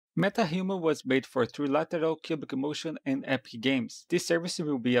MetaHuman was made for trilateral, cubic motion, and Epic Games. This service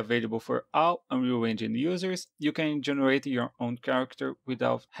will be available for all Unreal Engine users. You can generate your own character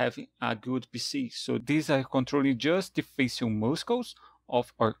without having a good PC. So these are controlling just the facial muscles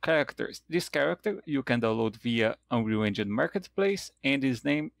of our characters. This character you can download via Unreal Engine Marketplace, and his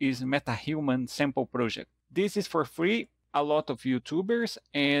name is MetaHuman Sample Project. This is for free. A lot of YouTubers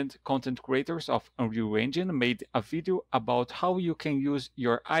and content creators of Unreal Engine made a video about how you can use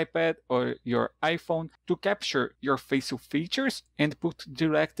your iPad or your iPhone to capture your facial features and put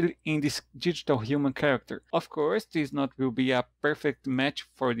directly in this digital human character. Of course, this not will be a perfect match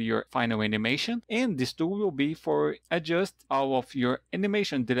for your final animation, and this tool will be for adjust all of your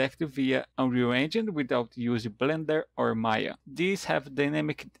animation directly via Unreal Engine without using Blender or Maya. These have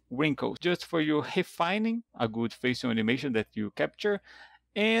dynamic wrinkles just for you refining a good facial animation that you capture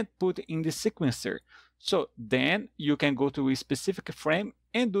and put in the sequencer. So then you can go to a specific frame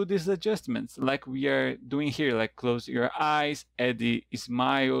and do these adjustments like we are doing here, like close your eyes, add the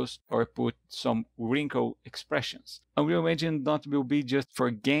smiles, or put some wrinkle expressions. Unreal Engine not will be just for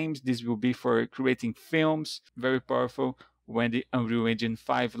games, this will be for creating films, very powerful when the Unreal Engine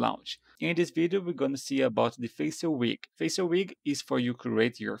 5 launch. In this video, we're going to see about the facial wig. Facial wig is for you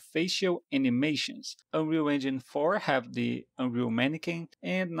create your facial animations. Unreal Engine 4 have the Unreal Mannequin,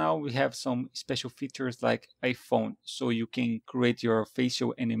 and now we have some special features like iPhone. So you can create your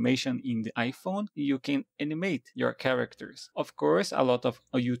facial animation in the iPhone. You can animate your characters. Of course, a lot of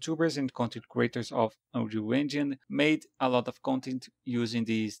YouTubers and content creators of Unreal Engine made a lot of content using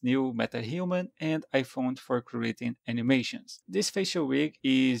this new MetaHuman and iPhone for creating animations. This facial wig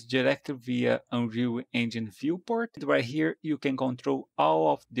is directly via Unreal Engine viewport. Right here, you can control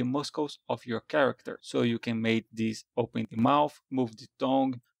all of the muscles of your character. So you can make this open the mouth, move the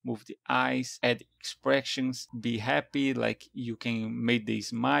tongue, move the eyes, add expressions, be happy, like you can make the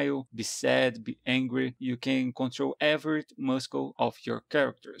smile, be sad, be angry. You can control every muscle of your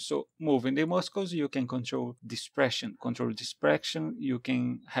character. So moving the muscles, you can control the expression. Control the expression, you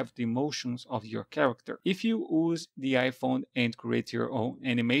can have the emotions of your character. If you use the iPhone and create your own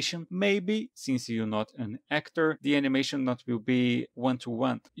animation, maybe since you're not an actor, the animation not will be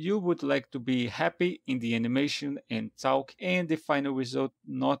one-to-one. You would like to be happy in the animation and talk, and the final result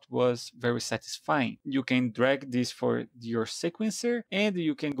not was very satisfying. You can drag this for your sequencer, and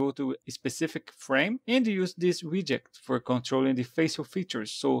you can go to a specific frame and use this widget for controlling the facial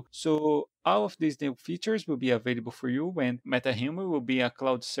features. So all of these new features will be available for you when MetaHuman will be a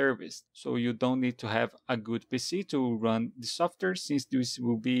cloud service. So you don't need to have a good PC to run the software since this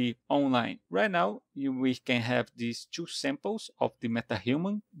will be online. Right now, we can have these two samples of the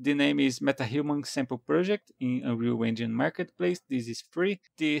MetaHuman. The name is MetaHuman Sample Project in Unreal Engine Marketplace. This is free.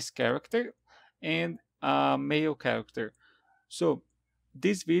 This character and a male character. So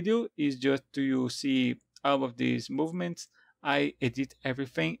this video is just to you see all of these movements. I edit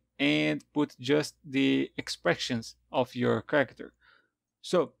everything and put just the expressions of your character.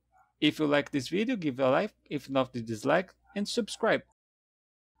 So if you like this video, give a like, if not the dislike, and subscribe.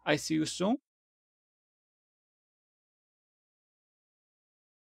 I see you soon.